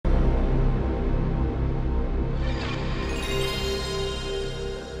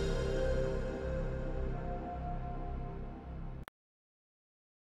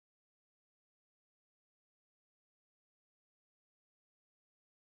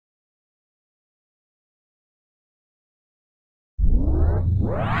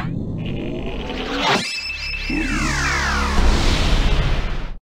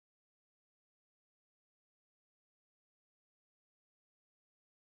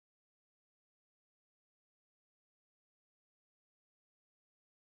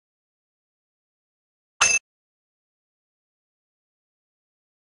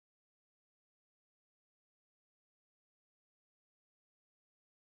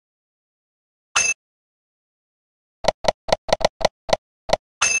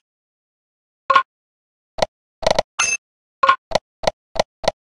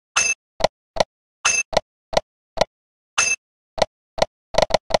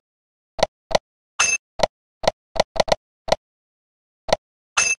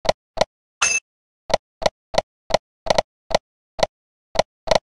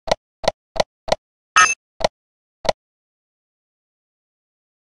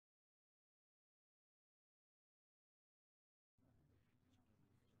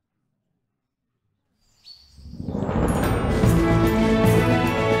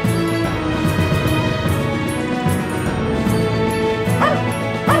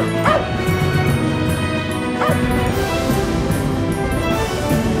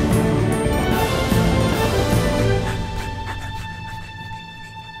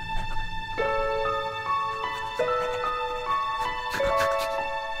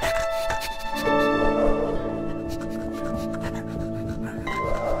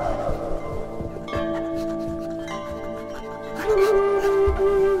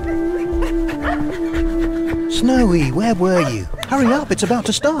Snowy, where were you? Hurry up, it's about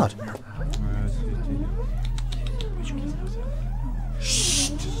to start.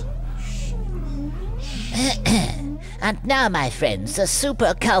 And now, my friends, the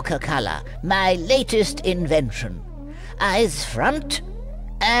Super Coca-Cola, my latest invention. Eyes front,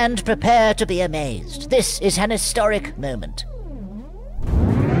 and prepare to be amazed. This is an historic moment.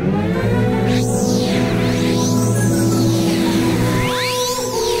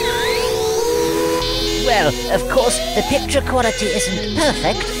 Well, of course, the picture quality isn't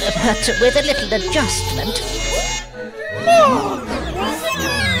perfect, but with a little adjustment...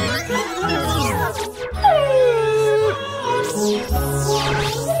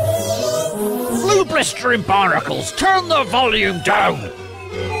 Blue blistering barnacles, turn the volume down!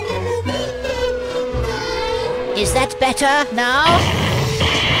 Is that better now?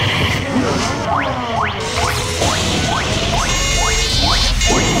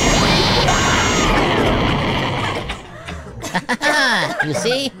 You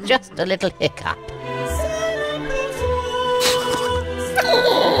see? Just a little hiccup.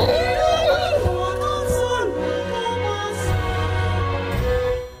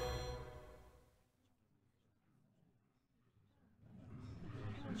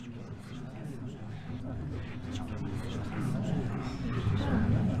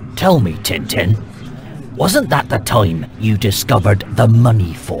 Tell me, Tintin, wasn't that the time you discovered the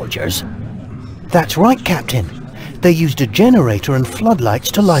money forgers? That's right, Captain. They used a generator and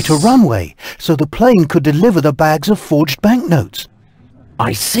floodlights to light a runway, so the plane could deliver the bags of forged banknotes.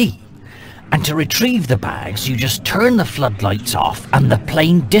 I see. And to retrieve the bags, you just turn the floodlights off and the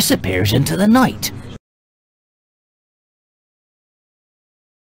plane disappears into the night.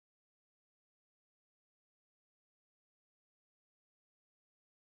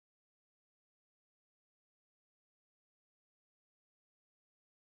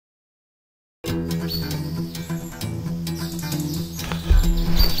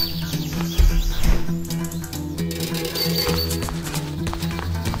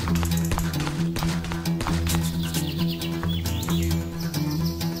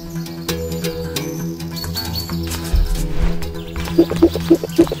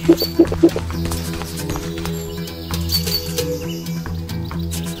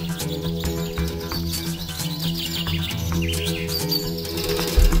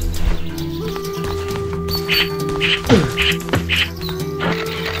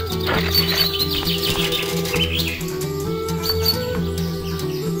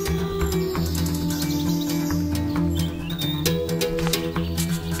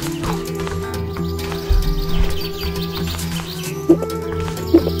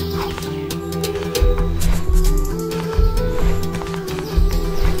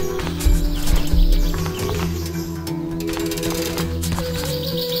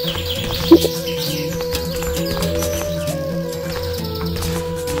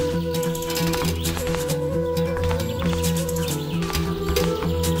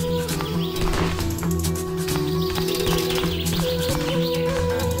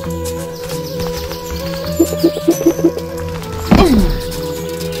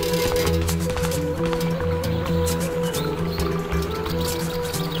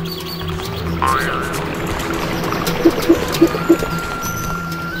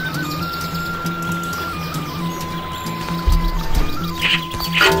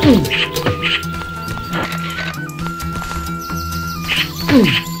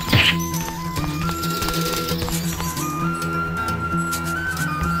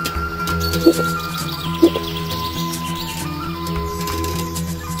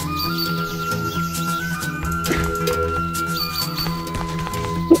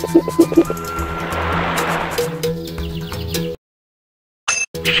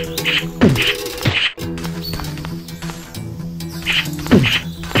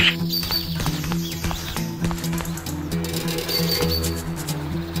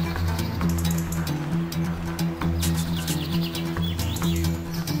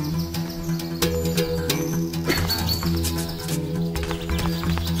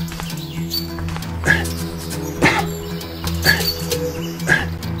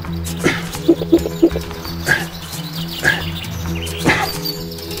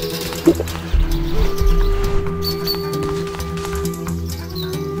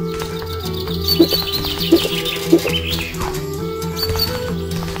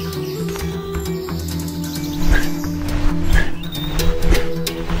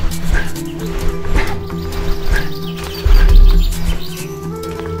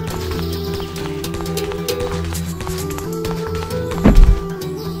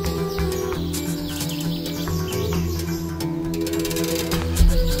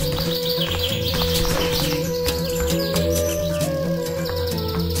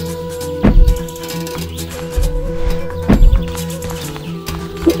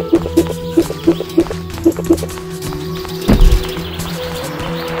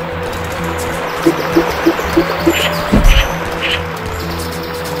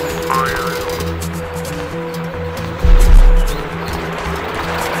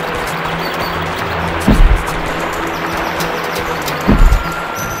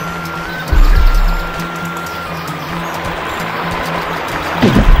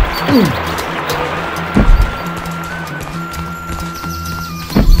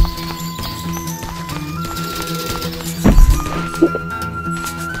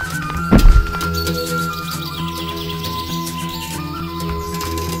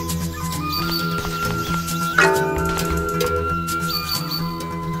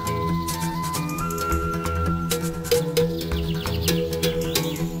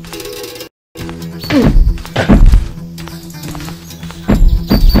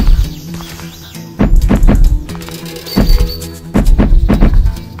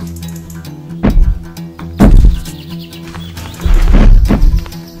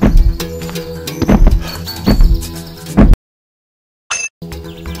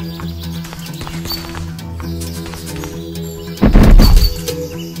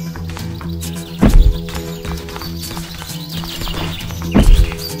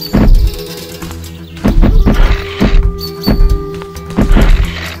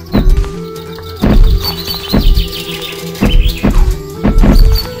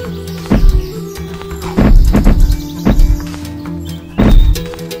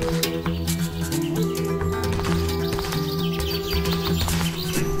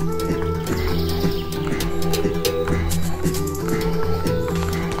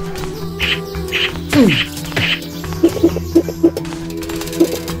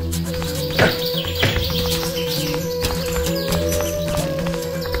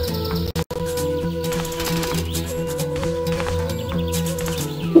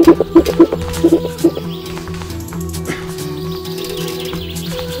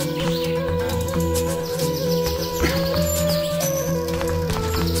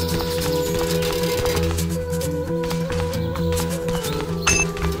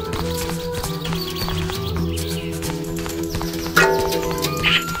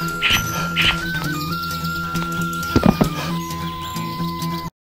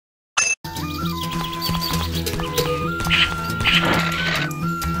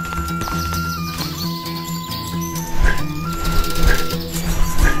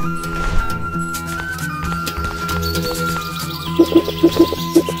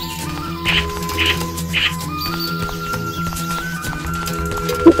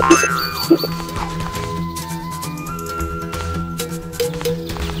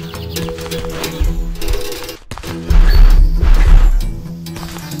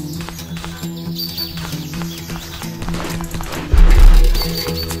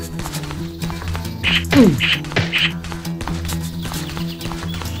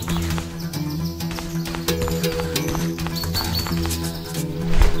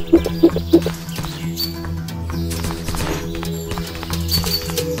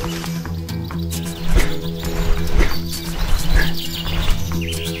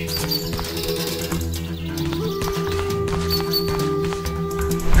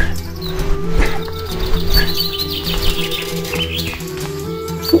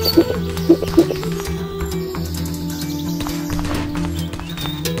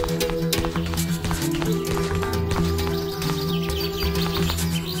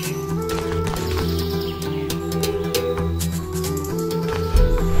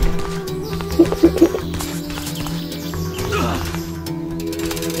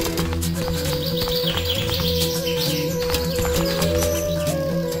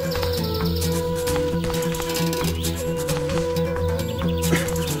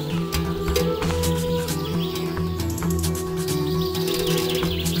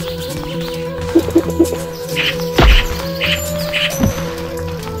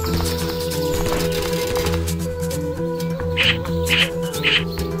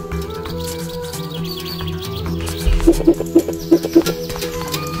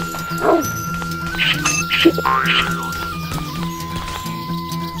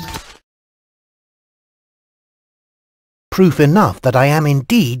 Proof enough that I am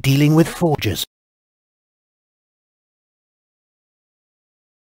indeed dealing with forgers.